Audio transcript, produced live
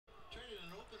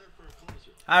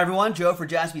Hi everyone, Joe for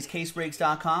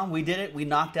JaspysCaseBreaks.com. We did it. We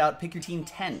knocked out Pick Your Team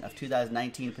 10 of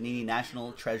 2019 Panini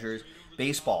National Treasures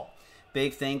Baseball.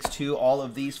 Big thanks to all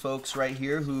of these folks right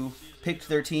here who picked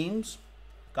their teams,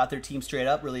 got their team straight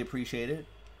up. Really appreciate it.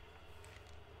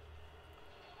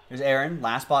 There's Aaron,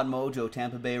 Last Spot Mojo,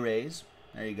 Tampa Bay Rays.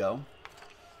 There you go.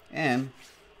 And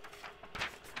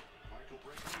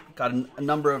got a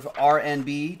number of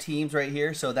RNB teams right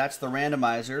here, so that's the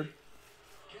randomizer.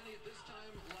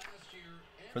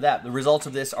 For that, the results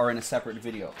of this are in a separate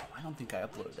video. Oh, I don't think I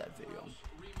uploaded that video.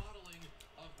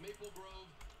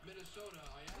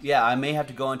 Yeah, I may have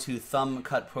to go into thumb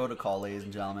cut protocol, ladies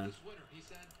and gentlemen.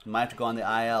 I might have to go on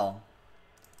the IL.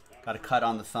 Got a cut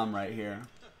on the thumb right here.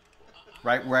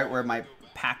 Right where my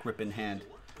pack ripping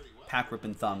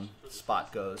thumb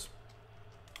spot goes.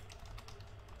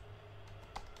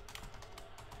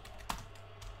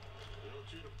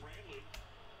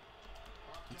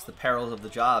 It's the perils of the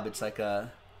job. That's like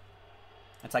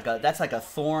a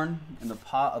thorn in the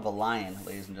paw of a lion,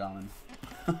 ladies and gentlemen.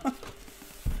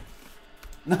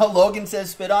 No, Logan says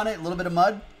spit on it, a little bit of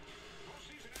mud.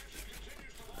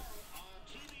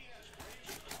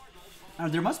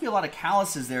 There must be a lot of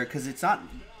calluses there because it's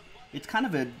kind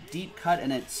of a deep cut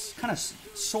and it's kind of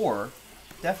sore.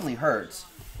 Definitely hurts,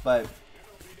 but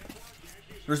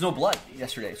there's no blood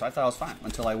yesterday, so I thought I was fine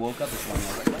until I woke up this morning.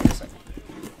 I was like, wait a second.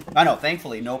 I know,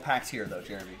 thankfully, no packs here though,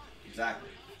 Jeremy. Exactly.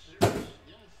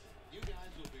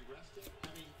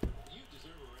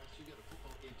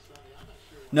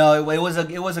 No, it was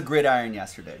a gridiron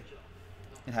yesterday.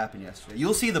 It happened yesterday.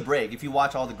 You'll see the break. If you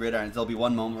watch all the gridirons, there'll be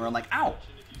one moment where I'm like, ow!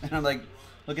 And I'm like,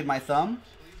 look at my thumb.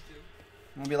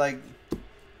 And I'll be like,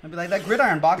 that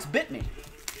gridiron box bit me.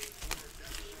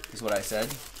 Is what I said.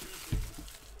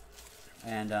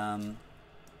 And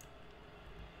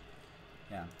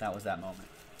yeah, that was that moment.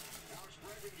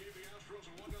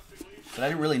 But I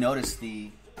didn't really notice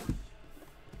the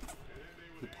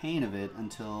pain of it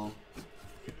until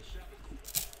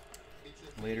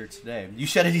later today. You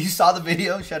shed it. You saw the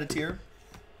video. Shed a tear.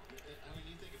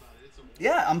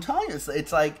 Yeah, I'm telling you,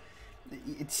 it's like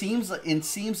it seems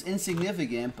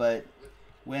insignificant, but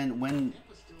when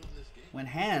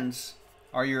hands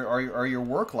are your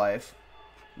work life,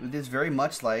 it is very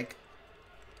much like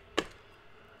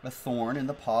a thorn in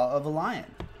the paw of a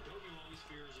lion.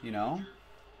 You know,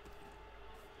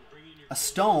 a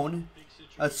stone,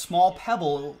 a small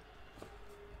pebble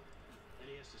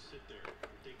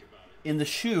in the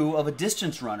shoe of a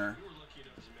distance runner.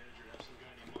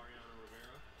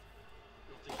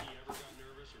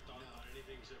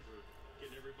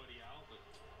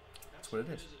 That's what it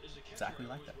is. Exactly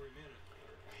like that.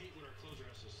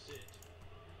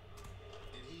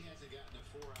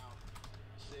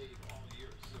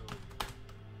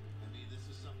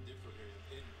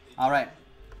 All right.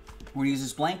 We're going to use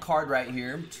this blank card right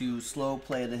here to slow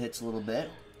play the hits a little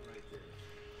bit.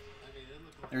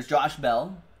 There's Josh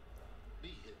Bell.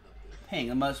 Pink.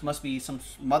 It must be some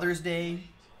Mother's Day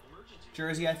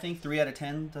jersey, I think. 3 out of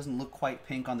 10. Doesn't look quite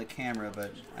pink on the camera,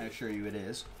 but I assure you it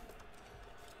is.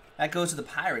 That goes to the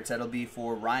Pirates. That'll be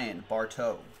for Ryan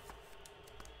Bartow.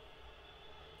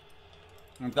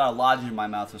 I've got a lodge in my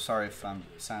mouth, so sorry if I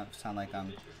sound like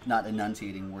I'm not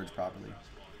enunciating words properly.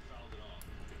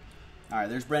 All right,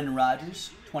 there's Brendan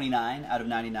Rodgers, 29 out of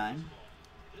 99.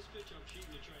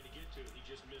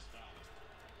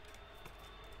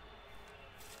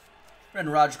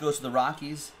 Brendan Rodgers goes to the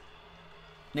Rockies.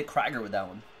 Nick Krieger with that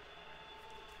one.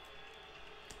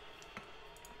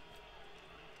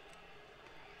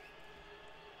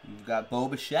 You've got Bo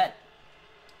Bichette,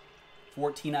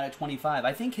 14 out of 25.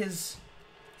 I think his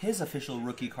official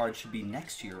rookie card should be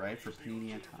next year, right, for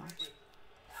Panini and Topps?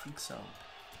 I think so.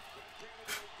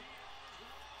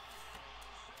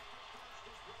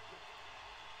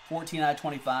 $14 out of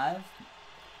 25.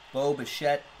 Bo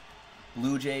Bichette,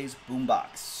 Blue Jays,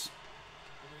 Boombox.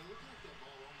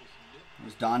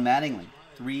 There's Don Mattingly,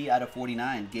 3 out of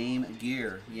 49. Game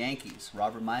Gear, Yankees,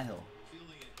 Robert Myhill.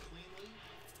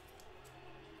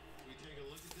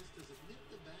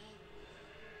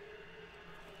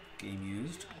 Game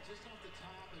used.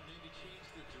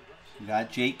 We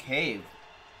got Jake Cave,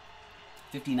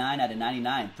 59 out of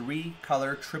 99.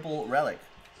 3-color triple relic.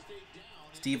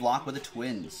 Steve Locke with the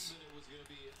Twins.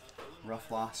 Rough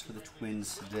loss for the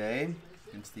Twins today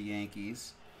against the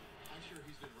Yankees.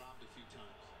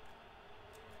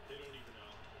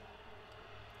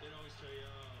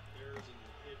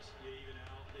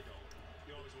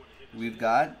 We've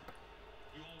got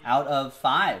out of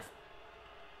 5.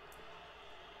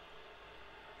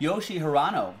 Yoshi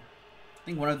Hirano. I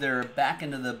think one of their back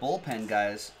into the bullpen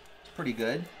guys. It's pretty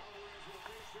good.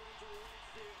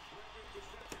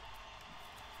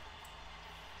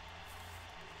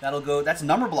 That'll go. That's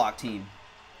number block team.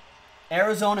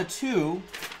 Arizona 2.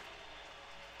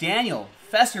 Daniel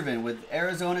Festervin with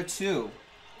Arizona 2.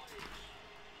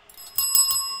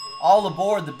 All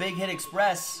aboard the Big Hit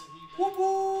Express. Whoop,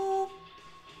 whoop.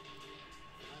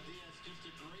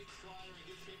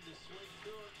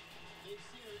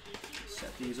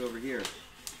 Set these over here.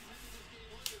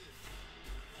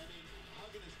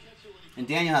 And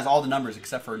Daniel has all the numbers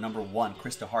except for number 1.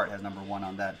 Krista Hart has number 1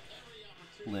 on that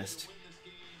list.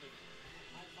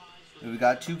 We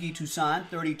got Tuki Toussaint,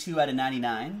 32 out of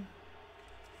 99.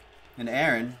 And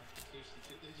Aaron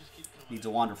needs a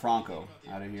Wander Franco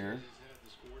out of here.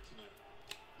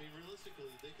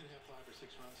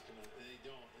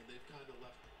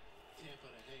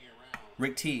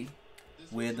 Rick T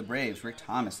with the Braves. Rick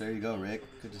Thomas. There you go, Rick.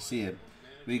 Good to see it.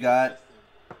 We got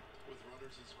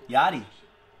Yachty.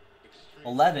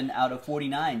 11 out of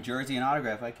 49. Jersey and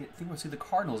autograph. I think we'll see the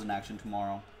Cardinals in action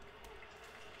tomorrow.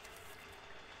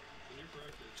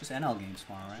 Just NL games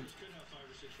tomorrow, right?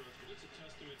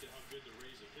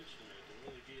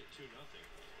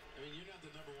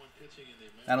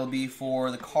 That'll be for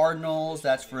the Cardinals.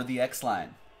 That's for the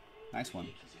X-Line. Nice one.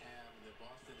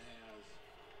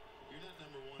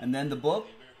 And then the book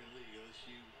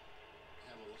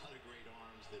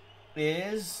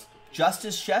is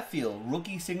Justice Sheffield.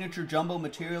 Rookie signature jumbo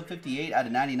material, 58 out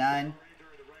of 99.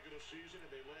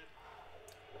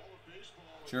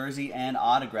 Jersey and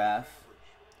autograph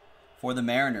for the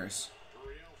Mariners.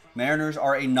 Mariners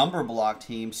are a number block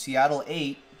team. Seattle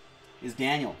 8 is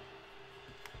Daniel.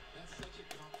 That's such a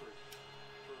comfort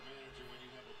for a manager when you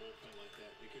have a bullpen like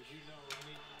that, because you know, I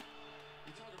mean,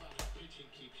 you talk about how pitching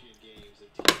keeps you in games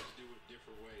and teams do it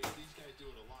different ways. These guys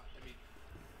do it a lot. I mean,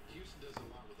 Houston does a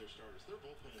lot with their starters. Their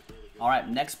bullpen is really good. All right,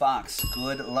 next box.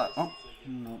 Good luck. Oh,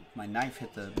 no, my knife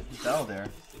hit the bell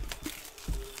there.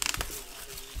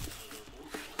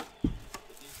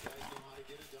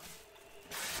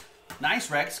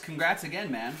 Nice, Rex. Congrats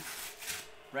again, man.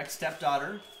 Rex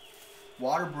stepdaughter.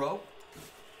 Water broke.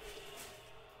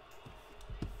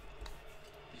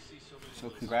 So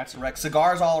congrats to Rex.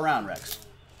 Cigars all around, Rex.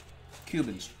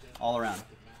 Cubans all around.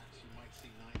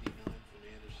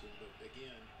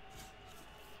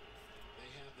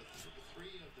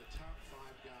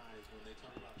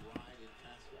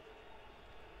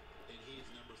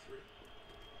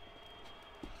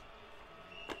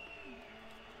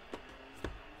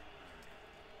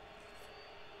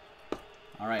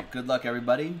 All right, good luck,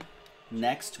 everybody.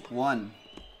 Next one.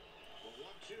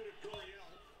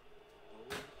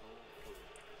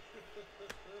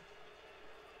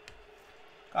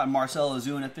 Got Marcell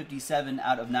Ozuna, 57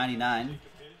 out of 99.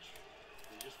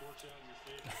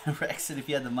 Rex said if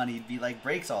he had the money, he'd be like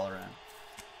breaks all around.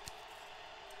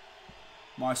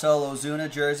 Marcell Ozuna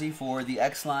jersey for the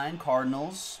X-Line,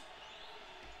 Cardinals.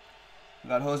 We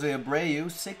got Jose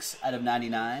Abreu, 6 out of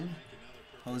 99.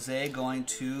 Jose going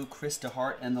to Krista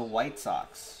Hart and the White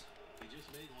Sox. He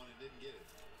just made one and didn't get it.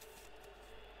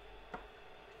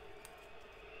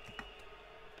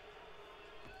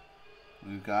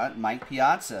 We've got Mike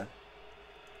Piazza.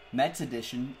 Mets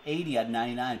edition, 80 out of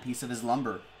 99. Piece of his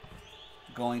lumber.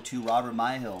 Going to Robert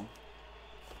Myhill.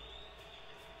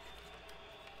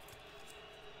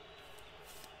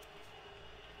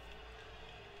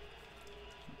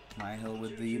 Myhill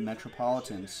with the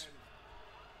Metropolitans.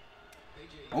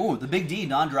 Oh, the Big D,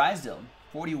 Don Drysdale.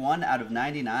 41 out of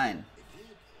 99.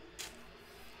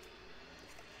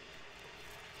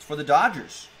 It's for the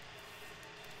Dodgers.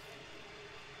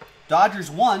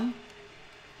 Dodgers 1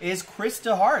 is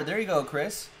Krista Hart. There you go,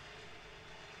 Chris.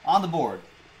 On the board.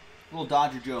 Little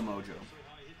Dodger Joe mojo.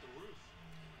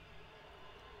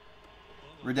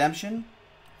 Redemption.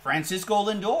 Francisco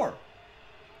Lindor.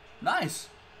 Nice.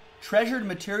 Treasured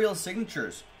material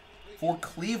signatures for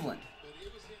Cleveland.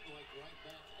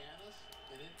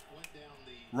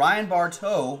 Ryan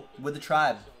Bartow with the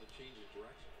Tribe.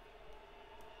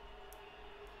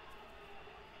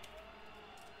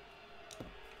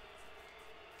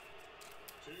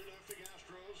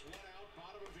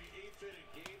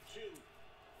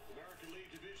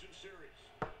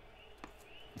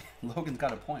 Logan's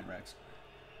got a point, Rex.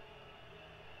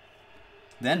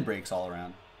 Then breaks all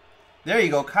around. There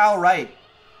you go. Kyle Wright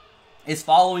is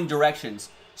following directions.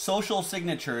 Social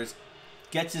signatures.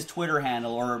 Gets his Twitter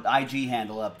handle or IG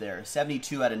handle up there.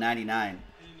 72 out of 99.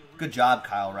 Good job,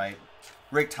 Kyle Wright.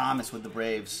 Rick Thomas with the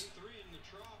Braves.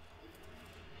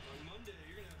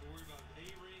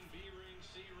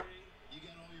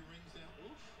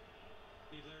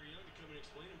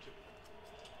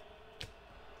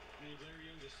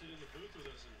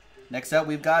 Next up,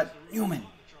 we've got Newman.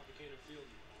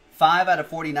 5 out of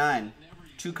 49.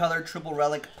 2-color triple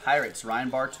relic Pirates. Ryan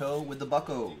Bartow with the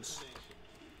Buccos.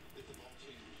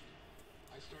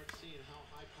 I started seeing how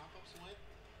high pop-ups went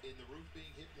in the roof being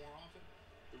hit more often.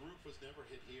 The roof was never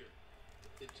hit here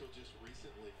until just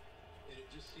recently. And it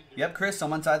just seemed to Yep, Chris,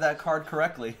 someone signed that card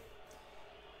correctly.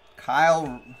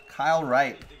 Kyle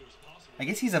Wright. I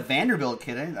guess he's a Vanderbilt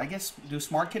kid. I guess, do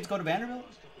smart kids go to Vanderbilt?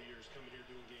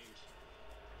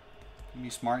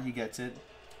 Maybe smart, he gets it.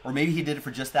 Or maybe he did it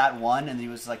for just that one, and he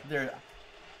was like,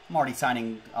 I'm already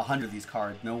signing 100 of these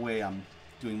cards. No way I'm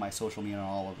doing my social media on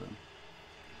all of them.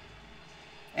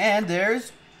 And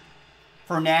there's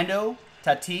Fernando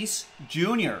Tatis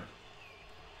Jr.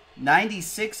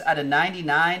 96 out of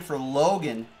 99 for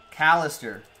Logan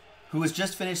Callister, who has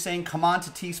just finished saying, "Come on,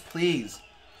 Tatis, please."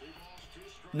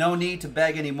 No need to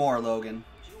beg anymore, Logan.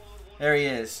 There he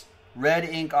is. Red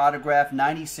ink autograph,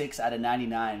 96 out of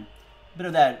 99. Bit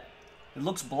of that, it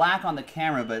looks black on the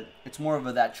camera, but it's more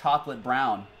of that chocolate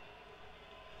brown.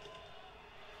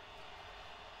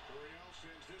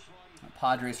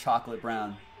 Padres chocolate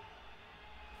brown.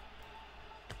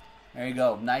 There you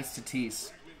go. Nice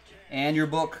Tatis. And your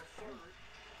book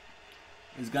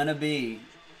is going to be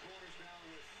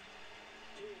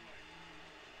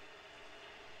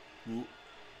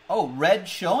Red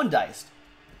Schoendeist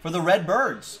for the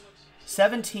Redbirds.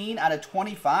 17 out of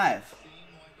 25.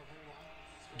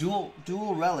 Dual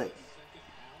relic.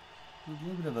 A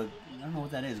little bit of a, I don't know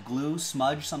what that is. Glue,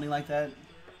 smudge, something like that.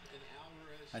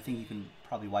 I think you can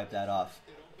probably wipe that off.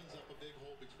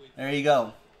 There you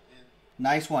go.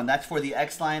 Nice one. That's for the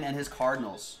X-Line and his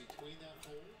Cardinals.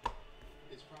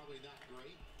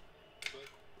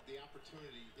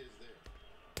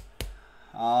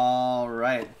 All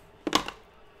right.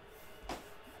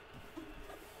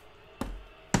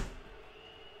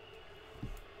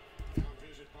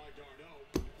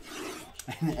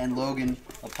 And Logan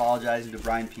apologizing to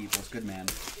Brian Peoples. Good man.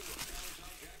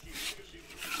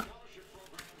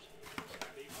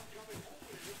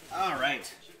 All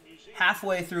right.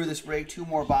 Halfway through this break. 2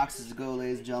 more boxes to go,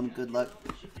 ladies and gentlemen. Good luck.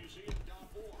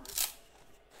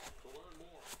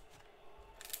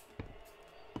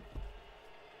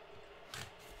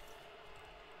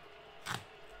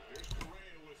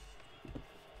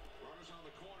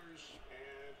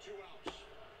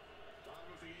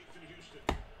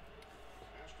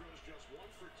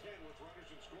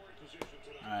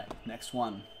 Alright, next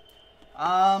one.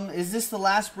 Is this the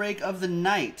last break of the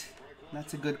night?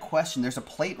 That's a good question. There's a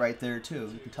plate right there, too.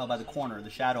 You can tell by the corner, the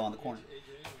shadow on the corner.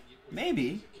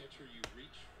 Maybe.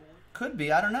 Could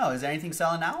be. I don't know. Is there anything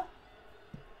selling now?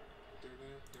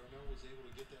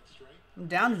 I'm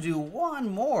down to do one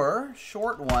more.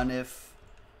 Short one if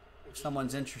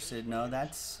someone's interested. No,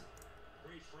 that's...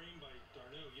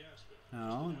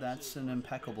 No, that's an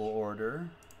impeccable order.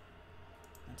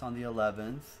 That's on the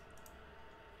 11th.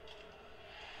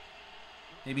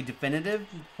 Maybe definitive?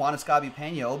 Juan Escabi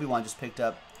Pena. Obi-Wan just picked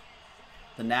up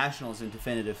the Nationals in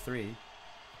definitive 3.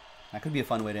 That could be a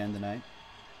fun way to end the night.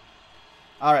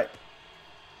 All right.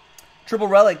 Triple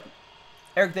relic.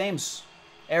 Eric Thames.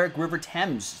 Eric River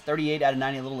Thames. 38 out of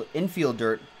 90. A little infield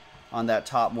dirt on that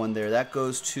top one there. That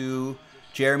goes to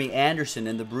Jeremy Anderson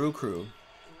and the Brew Crew.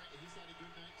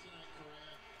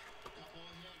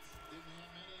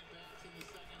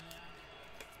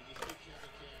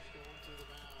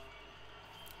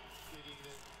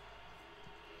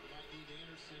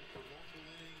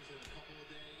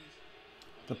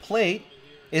 The plate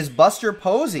is Buster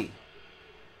Posey.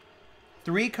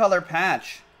 3-color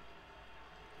patch.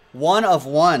 1 of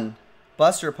 1.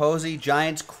 Buster Posey,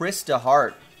 Giants, Chris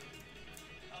DeHart.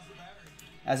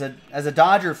 As a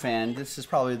Dodger fan, this is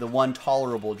probably the one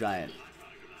tolerable Giant.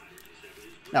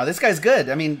 Now, this guy's good.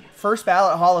 I mean, first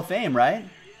ballot Hall of Fame, right?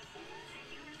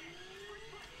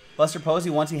 Buster Posey,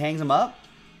 once he hangs him up.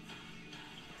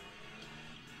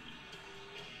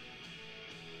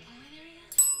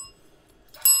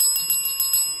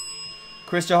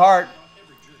 Chris DeHart,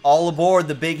 all aboard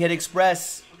the Big Hit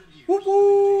Express. Whoop,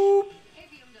 whoop.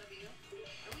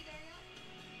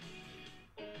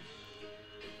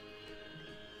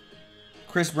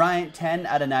 Chris Bryant, 10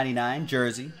 out of 99,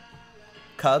 jersey.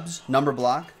 Cubs, number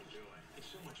block.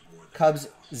 Cubs,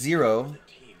 0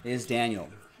 is Daniel.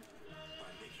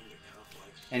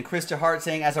 And Chris DeHart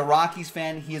saying, as a Rockies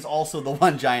fan, he is also the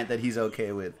one Giant that he's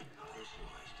okay with.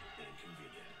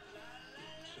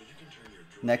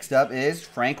 Next up is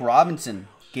Frank Robinson.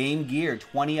 Game Gear,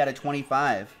 20 out of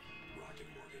 25.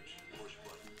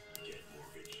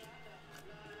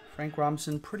 Frank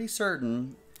Robinson, pretty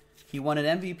certain he won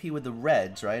an MVP with the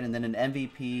Reds, right? And then an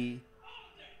MVP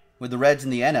with the Reds in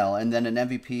the NL, and then an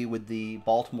MVP with the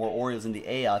Baltimore Orioles in the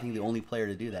AL. I think the only player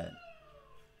to do that.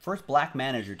 First black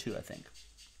manager, too, I think.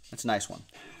 That's a nice one.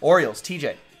 Orioles,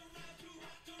 TJ.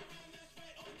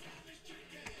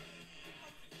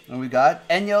 And we got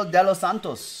Enyo de los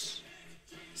Santos.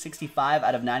 65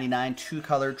 out of 99,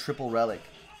 two-color triple relic.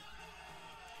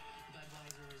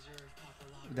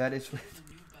 That is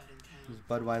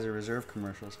Budweiser Reserve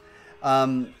commercials.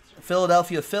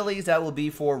 Philadelphia Phillies, that will be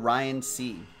for Ryan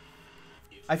C.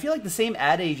 I feel like the same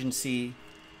ad agency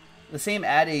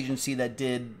that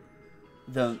did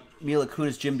the Mila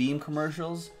Kunis Jim Beam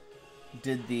commercials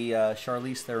did the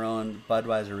Charlize Theron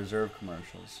Budweiser Reserve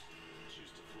commercials.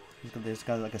 There's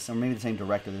got like maybe the same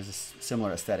director. There's a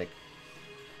similar aesthetic.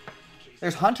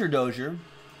 There's Hunter Dozier,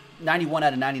 91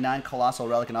 out of 99, colossal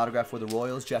relic and autograph for the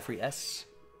Royals, Jeffrey S.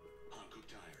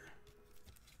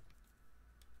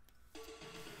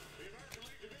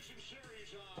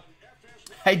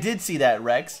 I did see that,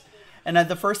 Rex. And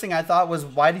the first thing I thought was,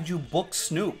 why did you book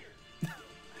Snoop?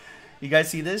 You guys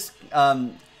see this?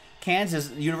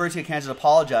 University of Kansas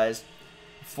apologized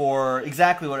for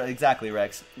exactly,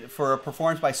 Rex, for a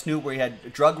performance by Snoop where he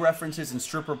had drug references and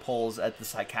stripper poles at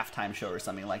this like halftime show or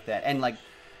something like that,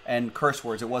 and curse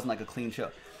words. It wasn't like a clean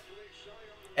show.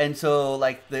 And so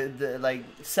like the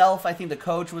Self, I think the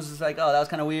coach was just like, oh, that was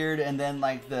kind of weird, and then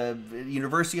like the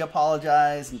university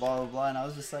apologized and blah blah blah, and I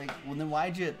was just like, well, then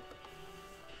why'd you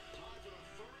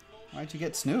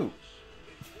get Snoop?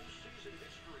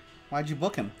 Why'd you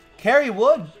book him? Kerry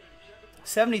Wood,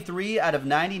 73 out of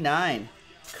 99.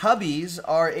 Cubbies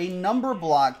are a number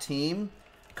block team.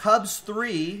 Cubs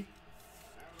 3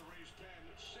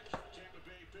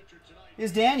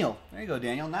 is Daniel. There you go,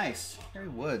 Daniel. Nice. Kerry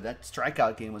Wood. That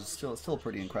strikeout game was still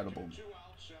pretty incredible.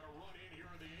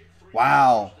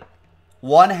 Wow.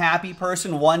 One happy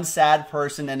person, one sad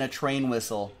person, and a train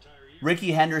whistle.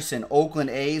 Ricky Henderson, Oakland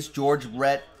A's. George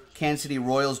Brett, Kansas City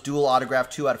Royals. Dual autograph,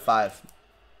 2 out of 5.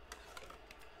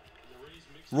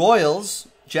 Royals,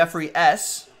 Jeffrey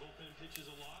S.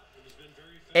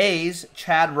 A's,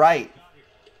 Chad Wright.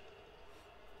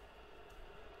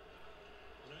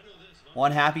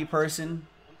 One happy person,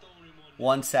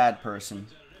 one sad person.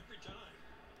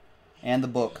 And the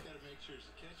book.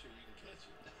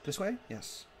 This way?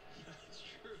 Yes.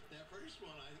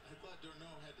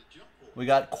 We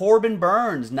got Corbin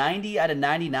Burns, 90 out of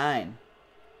 99.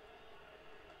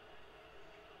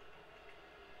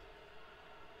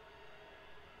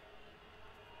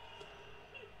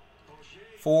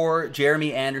 For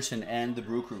Jeremy Anderson and the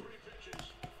Brew Crew.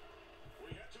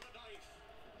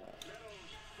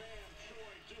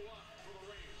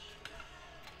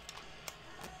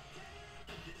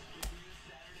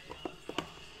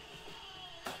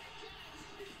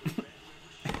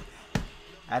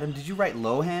 Adam, did you write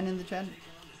Lohan in the chat?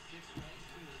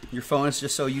 Your phone is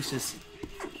just so used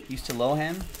to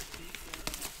Lohan?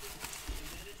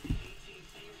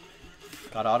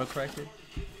 Got auto-corrected?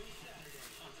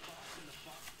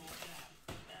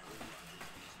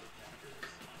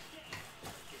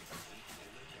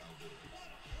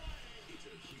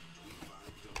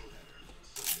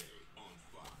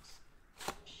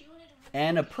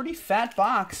 And a pretty fat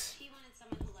box. She wanted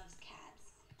someone who loves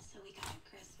cats, so we got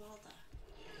Chris Walda.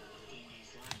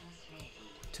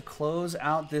 To close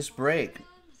out this break.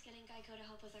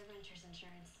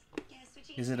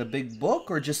 Is it a big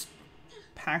book or just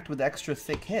packed with extra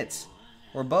thick hits?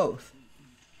 Or both?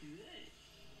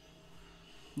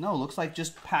 No, looks like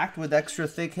just packed with extra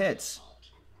thick hits.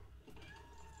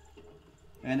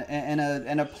 And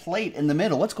a plate in the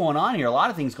middle. What's going on here? A lot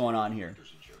of things going on here.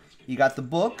 You got the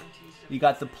book. You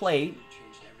got the plate,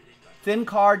 thin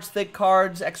cards, thick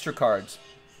cards, extra cards.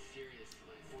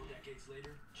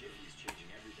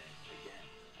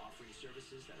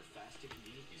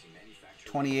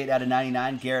 28 out of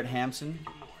 99, Garrett Hampson.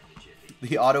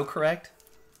 The autocorrect.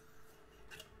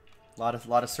 Lot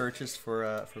of searches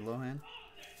for Lohan.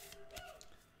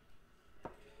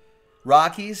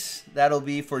 Rockies, that'll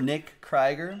be for Nick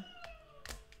Krieger.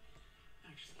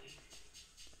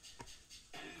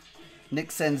 Nick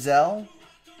Senzel,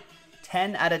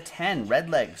 10 out of 10.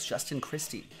 Redlegs, Justin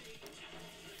Christie.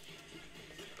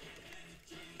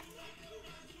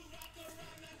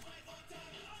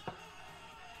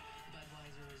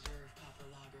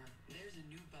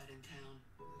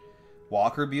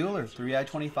 Walker Buehler, 3 out of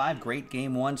 25. Great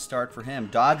game 1 start for him.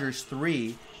 Dodgers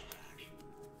 3.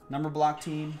 Number block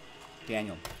team,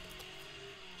 Daniel.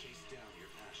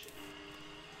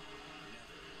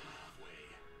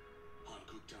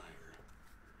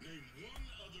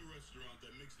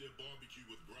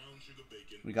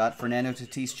 We got Fernando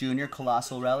Tatis Jr.,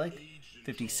 Colossal Relic,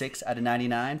 56 out of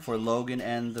 99 for Logan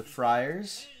and the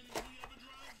Friars.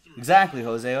 Exactly,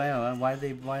 Jose. Why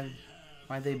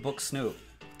they book Snoop?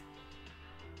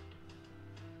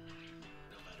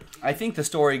 I think the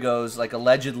story goes, like,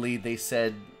 allegedly they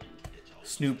said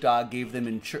Snoop Dogg gave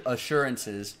them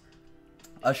assurances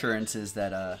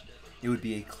that it would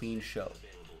be a clean show.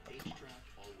 But come on.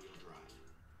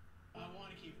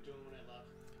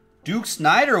 Duke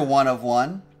Snyder, 1 of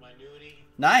 1.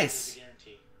 Nice.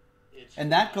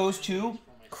 And that goes to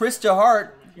Chris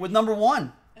DeHart with number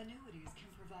 1.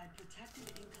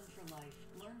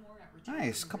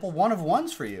 Nice. Couple 1 of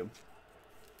 1s for you.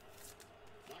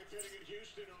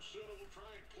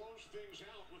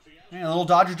 And a little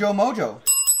Dodger Joe Mojo.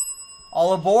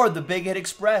 All aboard the Big Hit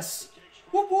Express.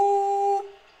 Whoop whoop.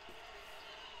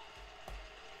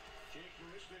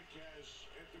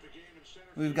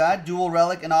 We've got dual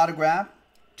relic and autograph.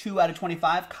 2 out of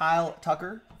 25. Kyle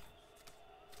Tucker.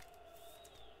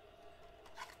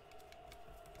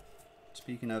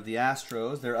 Speaking of the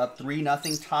Astros, they're up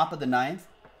 3-0, top of the 9th.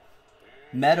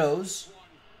 Meadows.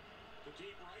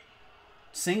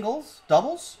 Singles?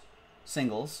 Doubles?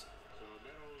 Singles.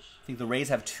 I think the Rays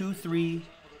have 2, 3,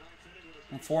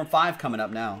 and 4, and 5 coming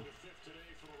up now.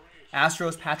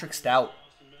 Astros, Patrick Stout.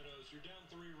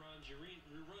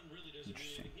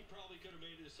 Interesting.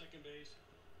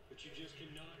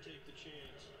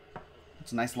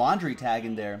 It's a nice laundry tag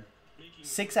in there.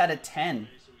 6 out of 10.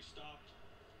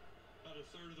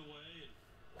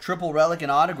 Triple relic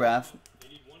and autograph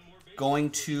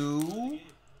going to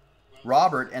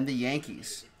Robert and the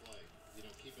Yankees.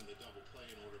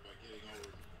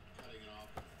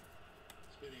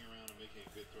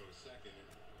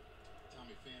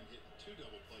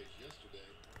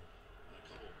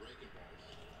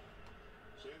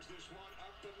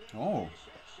 Oh,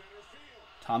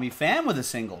 Tommy Pham with a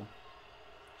single.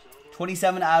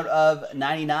 27 out of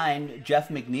 99, Jeff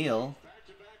McNeil.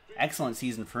 Excellent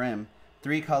season for him.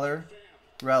 3-color,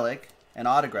 relic, and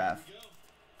autograph.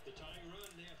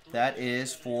 That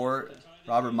is for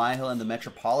Robert Myhill and the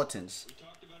Metropolitans.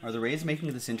 Are the Rays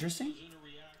making this interesting?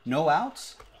 No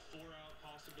outs?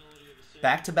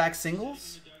 Back-to-back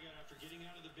singles?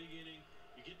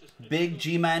 Big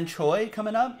G-Man Choi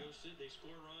coming up?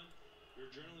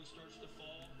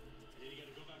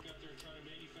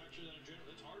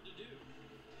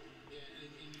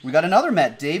 We got another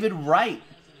Met, David Wright.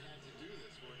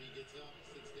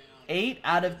 8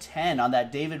 out of 10 on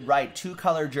that David Wright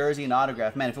 2-color jersey and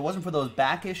autograph. Man, if it wasn't for those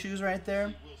back issues right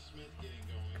there,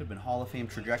 could have been Hall of Fame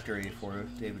trajectory for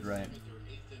David Wright.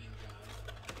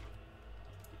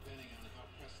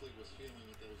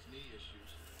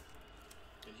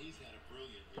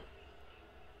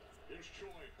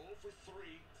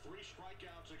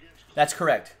 That's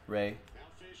correct, Ray.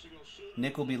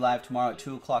 Nick will be live tomorrow at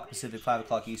 2 o'clock Pacific, 5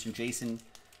 o'clock Eastern. Jason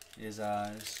is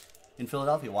in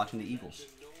Philadelphia watching the Eagles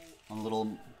on a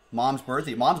little mom's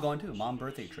birthday. Mom's going too. Mom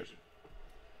birthday trip.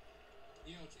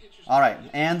 All right,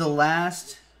 and the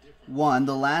last one,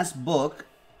 the last book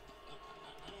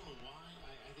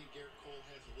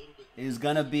is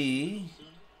going to be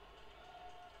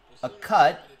a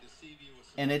cut,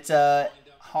 and it's a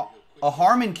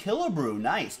Harmon Killebrew.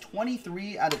 Nice.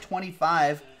 23 out of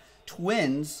 25.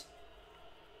 Twins.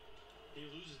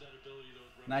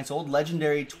 Nice old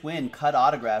legendary twin cut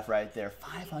autograph right there.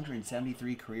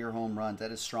 573 career home runs.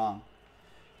 That is strong.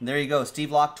 And there you go.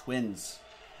 Steve Locke Twins.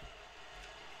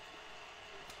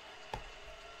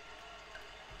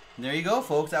 And there you go,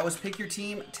 folks. That was Pick Your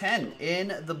Team 10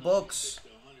 in the books.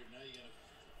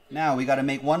 Now, we got to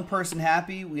make one person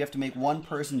happy. We have to make one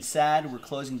person sad. We're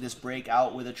closing this break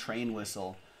out with a train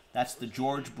whistle. That's the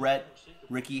George Brett,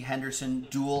 Ricky Henderson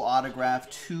dual autograph.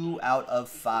 2 out of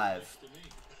 5.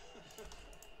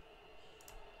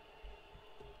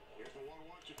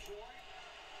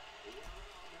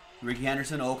 Ricky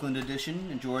Henderson, Oakland edition,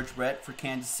 and George Brett for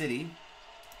Kansas City.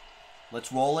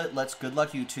 Let's roll it. Good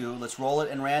luck, you two. Let's roll it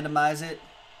and randomize it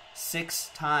 6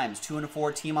 times. 2 and a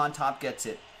 4. Team on top gets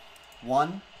it.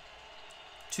 1,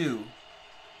 2,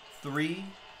 3,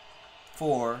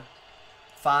 4,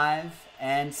 5,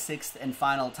 and 6th and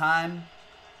final time.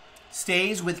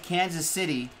 Stays with Kansas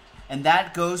City, and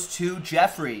that goes to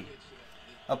Jeffrey.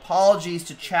 Apologies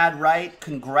to Chad Wright.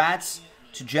 Congrats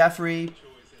to Jeffrey.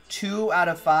 2 out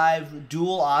of 5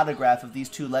 dual autograph of these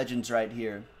two legends right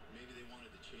here.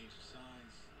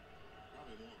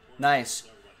 Nice.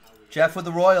 Jeff with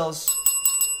the Royals.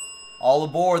 All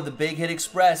aboard the Big Hit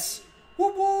Express.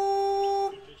 Whoop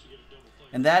whoop.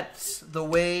 And that's the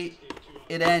way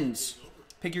it ends.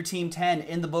 Pick Your Team 10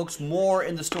 in the books. More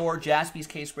in the store.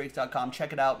 JaspysCaseBreaks.com.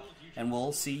 Check it out. And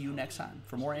we'll see you next time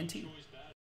for more NT.